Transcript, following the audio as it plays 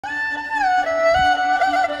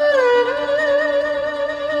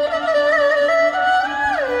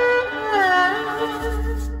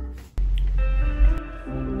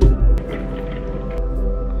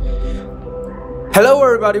Hello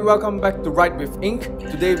everybody, welcome back to Write with Ink.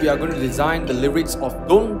 Today we are going to design the lyrics of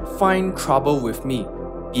Don't Find Trouble with Me,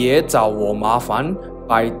 别找我麻烦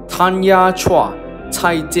by Tanya Chua,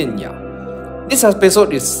 This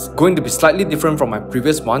episode is going to be slightly different from my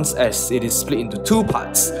previous ones as it is split into two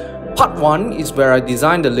parts. Part 1 is where I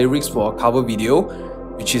designed the lyrics for a cover video,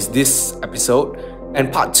 which is this episode,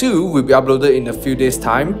 and part 2 will be uploaded in a few days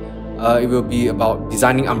time. It will be about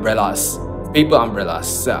designing umbrellas. Paper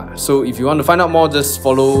umbrellas. So if you want to find out more, just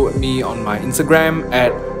follow me on my Instagram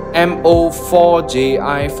at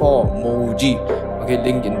mo4ji4moji. Okay,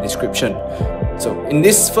 link in the description. So in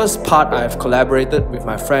this first part, I've collaborated with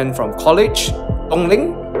my friend from college, Thung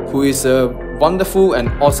Leng, who is a wonderful and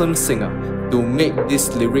awesome singer, to make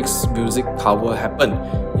this lyrics music cover happen.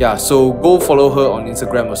 Yeah, so go follow her on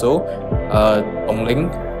Instagram also. Thung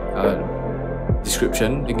Leng.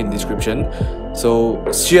 Description, link in description. So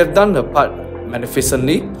she has done her part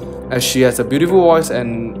magnificently, as she has a beautiful voice,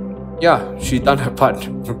 and yeah, she done her part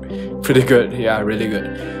pretty good. Yeah, really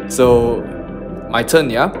good. So my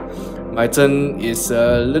turn. My turn is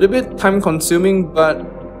a little bit time consuming, but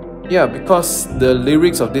yeah, because the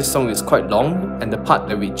lyrics of this song is quite long and the part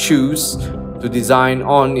that we choose to design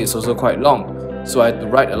on is also quite long, so I had to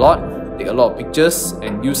write a lot, take a lot of pictures,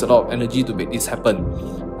 and use a lot of energy to make this happen.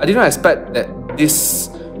 I did not expect that this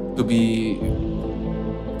to be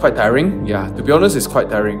quite tiring. Yeah, to be honest, it's quite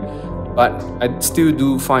tiring, but I still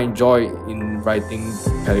do find joy in writing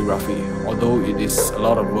calligraphy, although it is a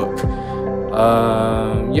lot of work.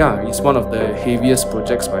 Yeah, it's one of the heaviest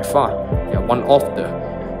projects by far. Yeah, one of the.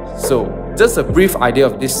 So just a brief idea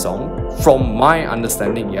of this song from my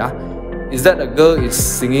understanding, is that a girl is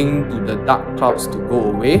singing to the dark clouds to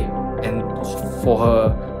go away and for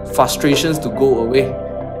her frustrations to go away.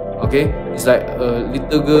 Okay, it's like a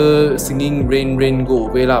little girl singing rain, rain, go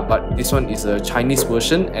away lah, but this one is a Chinese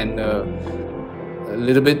version and a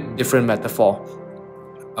little bit different metaphor.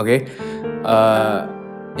 Okay,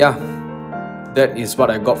 yeah, that is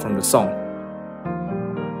what I got from the song.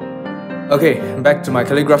 Okay, back to my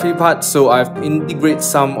calligraphy part. So I've integrated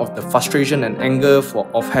some of the frustration and anger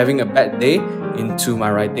of having a bad day into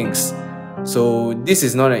my writings. So this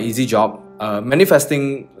is not an easy job.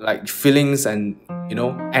 Manifesting like feelings and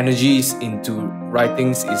energies into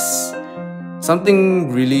writings is something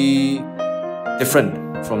really different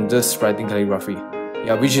from just writing calligraphy.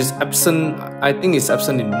 Yeah, which is absent. I think it's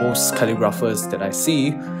absent in most calligraphers that I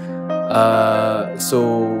see.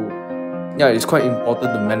 So yeah, it's quite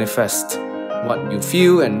important to manifest what you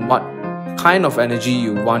feel and what kind of energy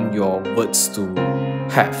you want your words to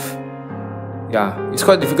have. Yeah, it's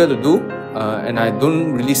quite difficult to do, and I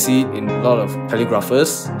don't really see it in a lot of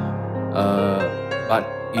calligraphers. But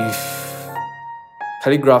if a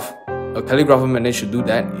calligrapher managed to do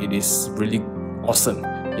that, it is really awesome.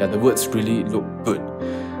 Yeah, the words really look good.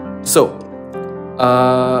 So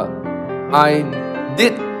I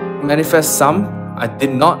did manifest some, I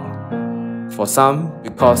did not for some,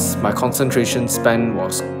 because my concentration span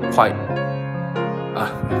was quite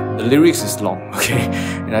the lyrics is long, okay,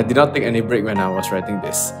 and I did not take any break when I was writing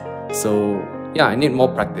this. So yeah, I need more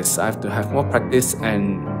practice. I have to have more practice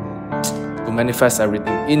and to manifest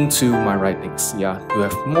everything into my writings. Yeah, to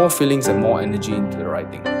have more feelings and more energy into the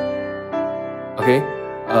writing. Okay,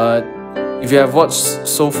 if you have watched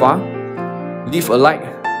so far, leave a like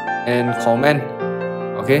and comment.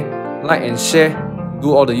 Okay, like and share,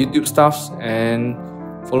 do all the YouTube stuffs, and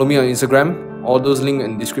follow me on Instagram. All those links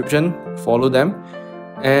in the description, follow them,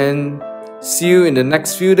 and see you in the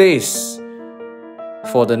next few days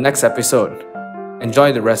for the next episode.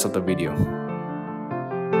 Enjoy the rest of the video.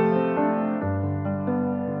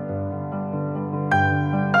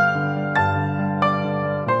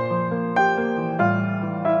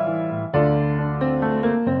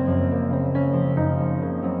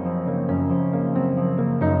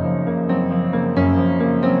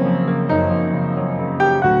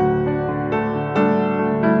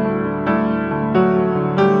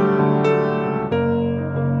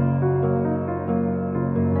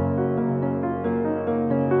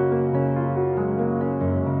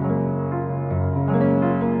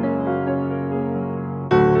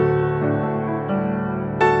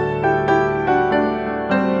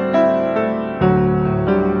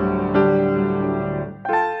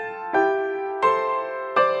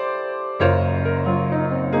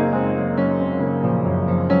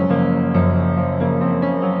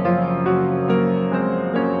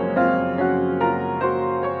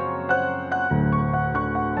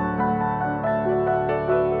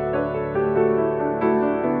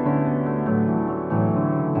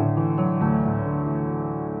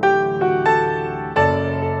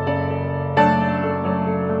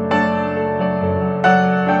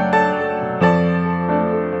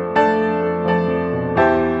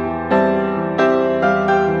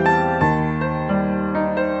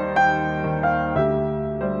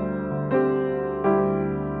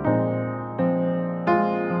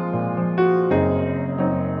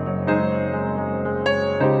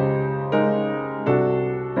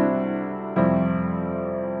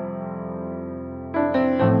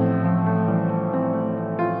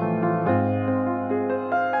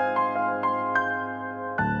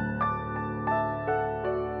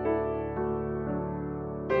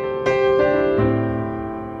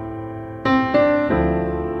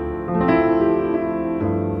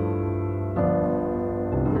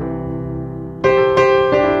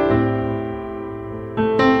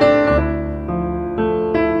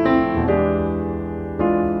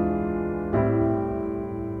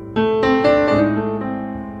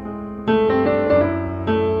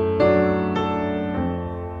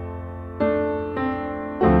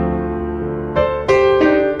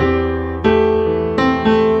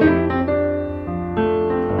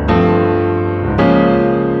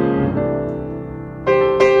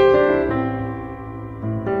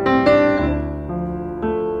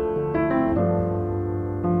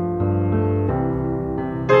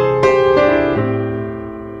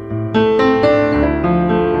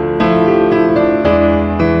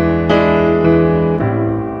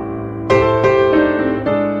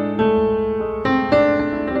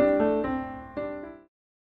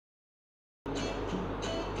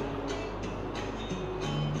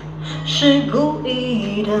 是故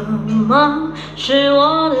意的吗？是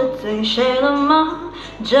我得罪谁了吗？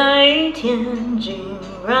这一天竟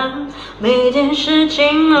然每件事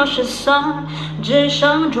情都失算，只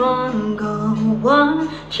想转个弯，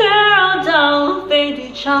却绕到了飞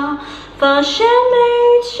机场，发现没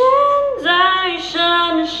钱在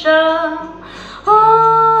身上。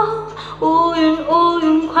哦，乌云乌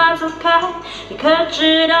云快走开，你可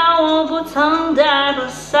知道我不曾带把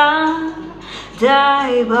伞，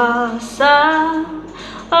带把伞。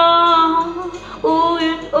哦，乌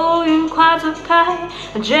云乌云快走开，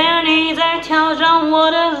感觉你在挑战我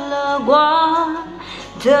的乐观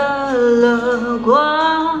的乐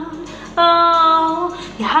观。哦，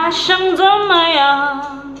你还想怎么样？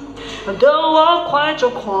惹得我快抓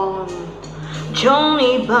狂，求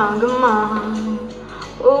你帮个忙。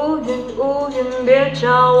乌云乌云，别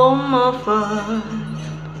找我麻烦。